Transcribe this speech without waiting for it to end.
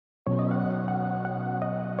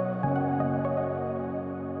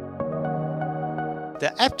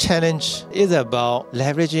The App Challenge is about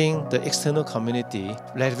leveraging the external community,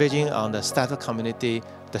 leveraging on the startup community,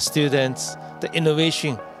 the students, the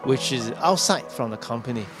innovation which is outside from the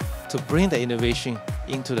company, to bring the innovation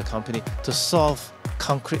into the company to solve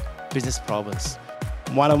concrete business problems.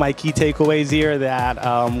 One of my key takeaways here that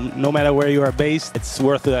no matter where you are based, it's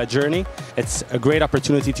worth the journey. It's a great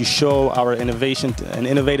opportunity to show our innovation and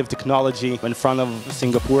innovative technology in front of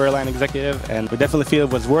Singapore Airlines executive, and we definitely feel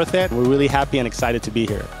it was worth it. We're really happy and excited to be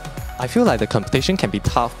here. I feel like the competition can be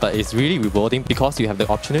tough, but it's really rewarding because you have the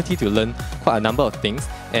opportunity to learn quite a number of things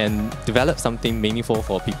and develop something meaningful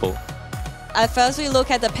for people. At first, we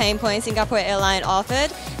look at the pain point Singapore Airlines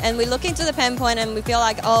offered, and we look into the pain point and we feel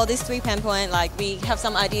like, oh, these 3 pain points, like we have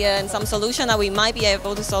some idea and some solution that we might be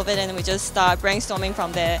able to solve it, and we just start brainstorming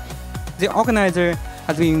from there. The organizer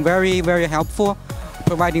has been very, very helpful,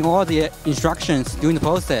 providing all the instructions during the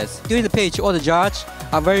process. During the pitch, all the judges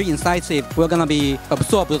are very incisive. We're going to be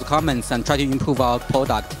absorb those comments and try to improve our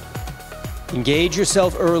product. Engage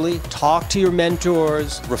yourself early, talk to your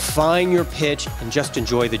mentors, refine your pitch, and just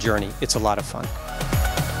enjoy the journey. It's a lot of fun.